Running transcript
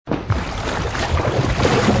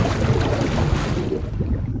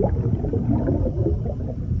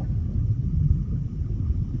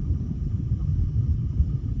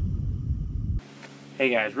Hey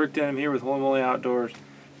guys, Rick Denham here with Moly Outdoors.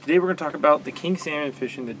 Today we're going to talk about the king salmon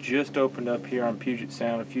fishing that just opened up here on Puget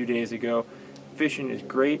Sound a few days ago. Fishing is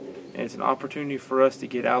great, and it's an opportunity for us to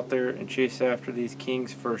get out there and chase after these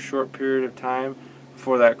kings for a short period of time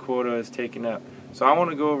before that quota is taken up. So I want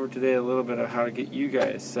to go over today a little bit of how to get you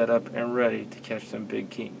guys set up and ready to catch some big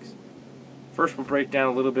kings. First, we'll break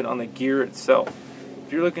down a little bit on the gear itself.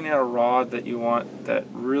 If you're looking at a rod that you want that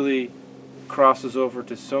really crosses over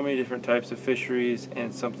to so many different types of fisheries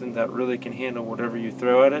and something that really can handle whatever you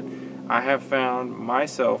throw at it, I have found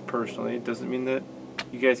myself personally, it doesn't mean that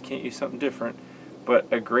you guys can't use something different, but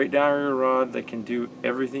a great downriver rod that can do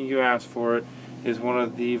everything you ask for it is one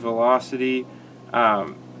of the Velocity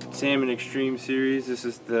Salmon Extreme series. This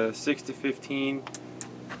is the 6 to 15.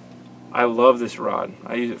 I love this rod.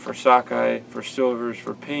 I use it for sockeye, for silvers,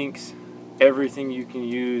 for pinks, everything you can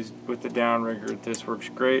use with the downrigger. This works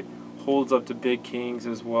great. Holds up to big kings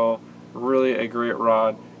as well. Really a great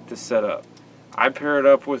rod to set up. I pair it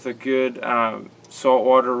up with a good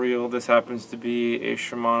saltwater reel. This happens to be a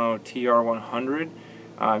Shimano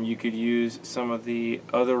TR100. You could use some of the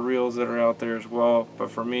other reels that are out there as well, but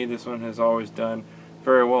for me this one has always done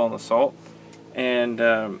very well in the salt. And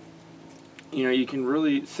you know, you can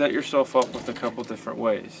really set yourself up with a couple different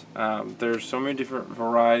ways. There's so many different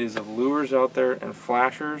varieties of lures out there and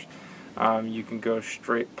flashers. You can go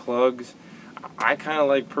straight plugs. I kind of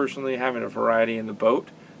like personally having a variety in the boat.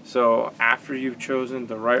 So after you've chosen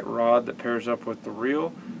the right rod that pairs up with the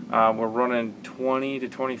reel, we're running 20 to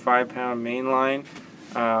 25 pound mainline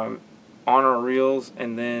on our reels,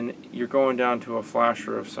 and then you're going down to a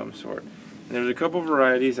flasher of some sort. And there's a couple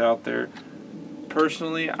varieties out there.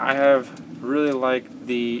 Personally, I have really liked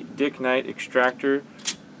the Dick Knight extractor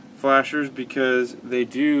flashers because they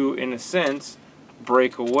do, in a sense,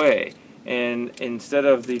 break away. And instead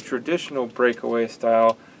of the traditional breakaway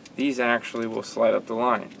style, these actually will slide up the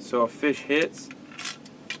line. So if fish hits,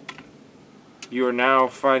 you are now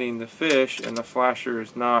fighting the fish, and the flasher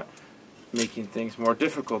is not making things more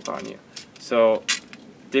difficult on you. So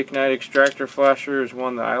Dick Knight extractor flasher is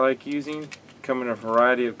one that I like using. Come in a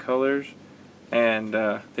variety of colors, and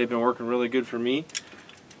they've been working really good for me.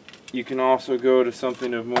 You can also go to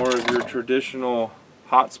something of more of your traditional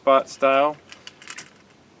hotspot style,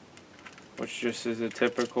 which just is a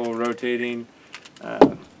typical rotating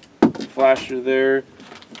flasher there.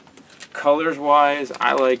 Colors wise,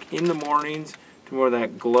 I like in the mornings to more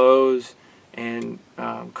that glows and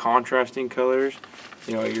contrasting colors.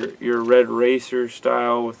 You know, your red racer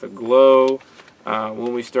style with a glow.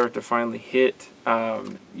 When we start to finally hit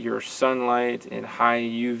your sunlight and high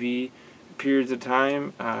UV periods of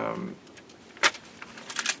time,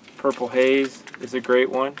 purple haze is a great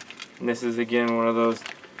one. And this is again one of those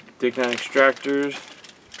Dick Knight extractors.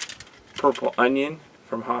 Purple onion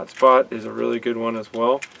from Hotspot is a really good one as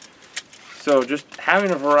well. So just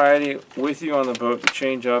having a variety with you on the boat to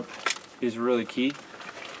change up is really key.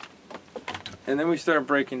 And then we start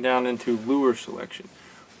breaking down into lure selection.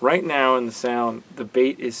 Right now in the Sound, the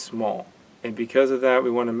bait is small, and because of that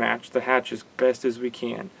we want to match the hatch as best as we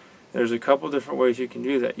can. There's a couple different ways you can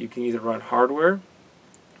do that. You can either run hardware,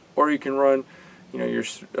 or you can run, you know, your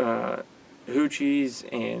hoochies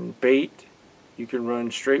and bait. You can run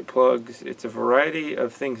straight plugs. It's a variety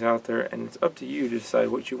of things out there, and it's up to you to decide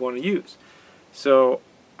what you want to use. So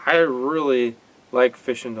I really like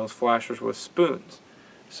fishing those flashers with spoons.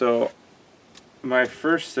 So my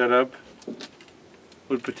first setup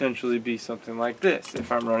would potentially be something like this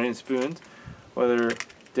if I'm running spoons, whether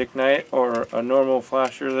Dick Knight or a normal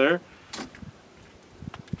flasher there.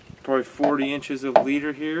 Probably 40 inches of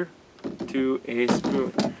leader here to a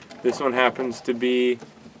spoon. This one happens to be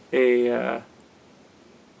a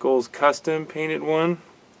Gold's Custom painted one.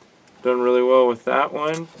 Done really well with that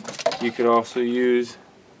one. You could also use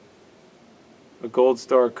a Gold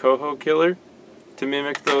Star coho killer to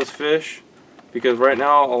mimic those fish, because right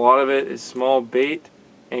now a lot of it is small bait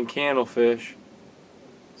and candlefish.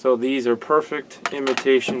 So these are perfect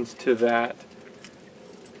imitations to that.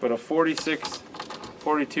 But a 46,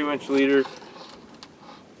 42 inch leader,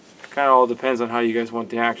 kind of all depends on how you guys want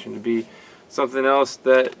the action to be. Something else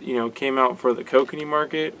that, you know, came out for the kokanee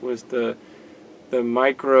market was the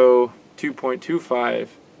micro 2.25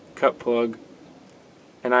 cut plug,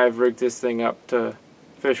 and I've rigged this thing up to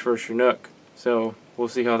fish for Chinook. So we'll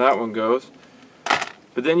see how that one goes.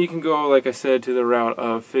 But then you can go, like I said, to the route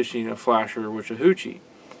of fishing a flasher with a hoochie.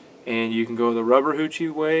 And you can go the rubber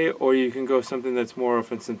hoochie way, or you can go something that's more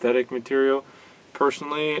of a synthetic material.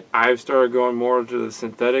 Personally, I've started going more to the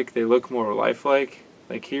synthetic. They look more lifelike.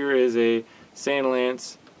 Like here is a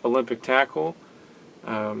Sandlance Olympic tackle.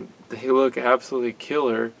 They look absolutely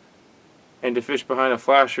killer And to fish behind a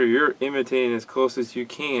flasher, you're imitating as close as you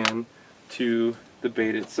can to the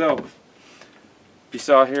bait itself. You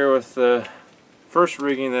saw here with the first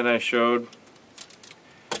rigging that I showed,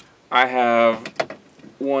 I have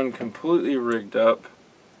one completely rigged up.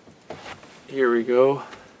 Here we go.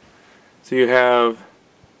 So you have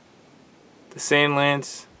the Sand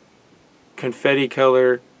Lance confetti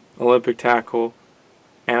color Olympic tackle,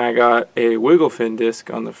 and I got a wiggle fin disc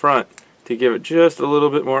on the front to give it just a little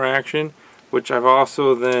bit more action, which I've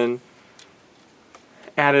also then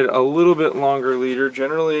added a little bit longer leader.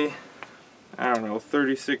 Generally, I don't know,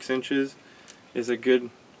 36 inches is a good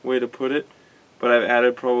way to put it, but I've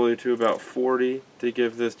added probably to about 40 to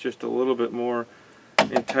give this just a little bit more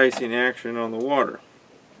enticing action on the water.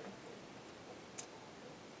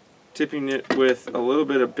 Tipping it with a little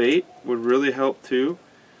bit of bait would really help too,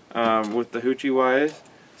 with the hoochie wise.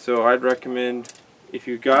 So I'd recommend, if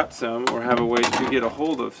you got some or have a way to get a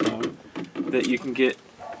hold of some, that you can get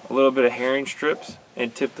a little bit of herring strips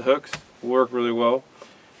and tip the hooks. Work really well.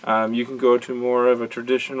 You can go to more of a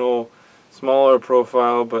traditional smaller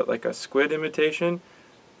profile, but like a squid imitation.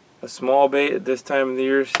 A small bait at this time of the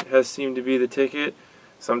year has seemed to be the ticket.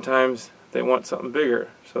 Sometimes they want something bigger,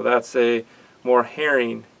 so that's a more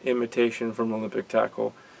herring imitation from Olympic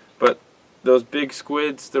tackle. But those big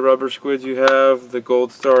squids, the rubber squids you have, the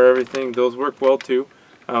gold star, everything, those work well too.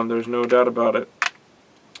 There's no doubt about it.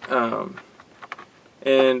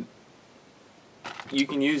 And you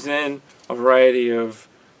can use then a variety of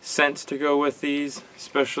scents to go with these,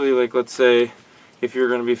 especially like, let's say if you're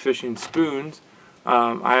going to be fishing spoons.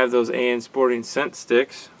 I have those AN Sporting scent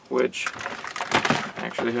sticks, which I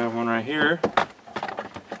actually have one right here.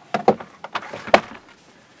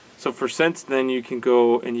 So for scents then, you can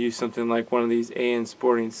go and use something like one of these AN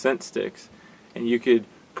Sporting scent sticks, and you could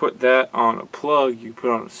put that on a plug, you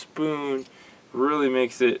put on a spoon. Really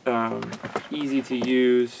makes it easy to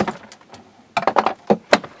use.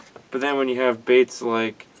 But then when you have baits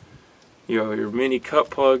like, you know, your mini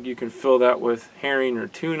cut plug, you can fill that with herring or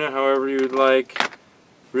tuna, however you would like.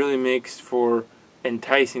 Really makes for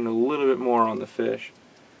enticing a little bit more on the fish.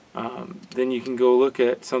 Then you can go look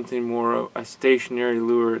at something more of a stationary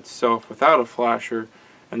lure itself without a flasher,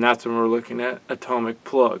 and that's when we're looking at atomic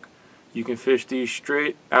plug. You can fish these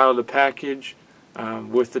straight out of the package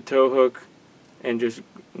with the tow hook and just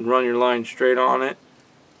run your line straight on it.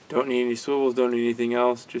 Don't need any swivels, don't need anything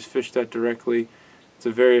else, just fish that directly. It's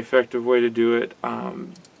a very effective way to do it.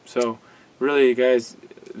 So really, guys,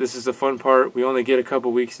 this is the fun part. We only get a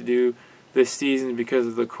couple weeks to do this season because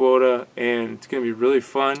of the quota, and it's going to be really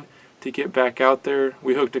fun to get back out there.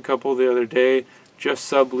 We hooked a couple the other day, just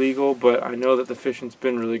sub-legal, but I know that the fishing's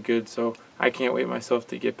been really good, so I can't wait myself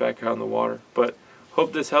to get back out in the water. But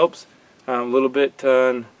hope this helps. A little bit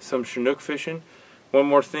on some Chinook fishing. One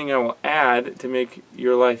more thing I will add to make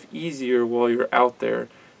your life easier while you're out there.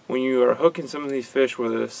 When you are hooking some of these fish,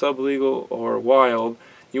 whether it's sub-legal or wild,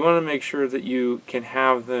 you want to make sure that you can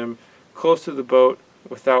have them close to the boat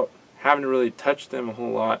without having to really touch them a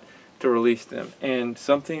whole lot to release them. And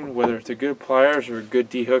something, whether it's a good pliers or a good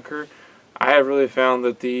de-hooker, I have really found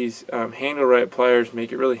that these handle right pliers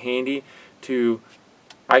make it really handy to,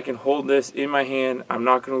 I can hold this in my hand, I'm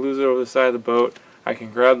not going to lose it over the side of the boat, I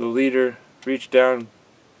can grab the leader, reach down,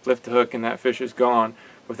 lift the hook, and that fish is gone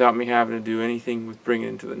without me having to do anything with bringing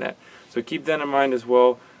it into the net. So keep that in mind as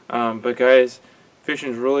well. But guys,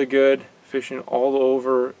 fishing's really good. Fishing all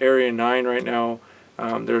over Area 9 right now.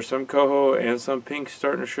 There's some coho and some pinks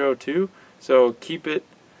starting to show too. So keep it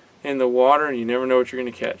in the water, and you never know what you're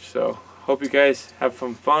going to catch. So hope you guys have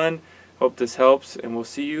some fun. Hope this helps, and we'll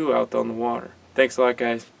see you out on the water. Thanks a lot,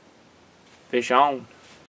 guys. Fish on.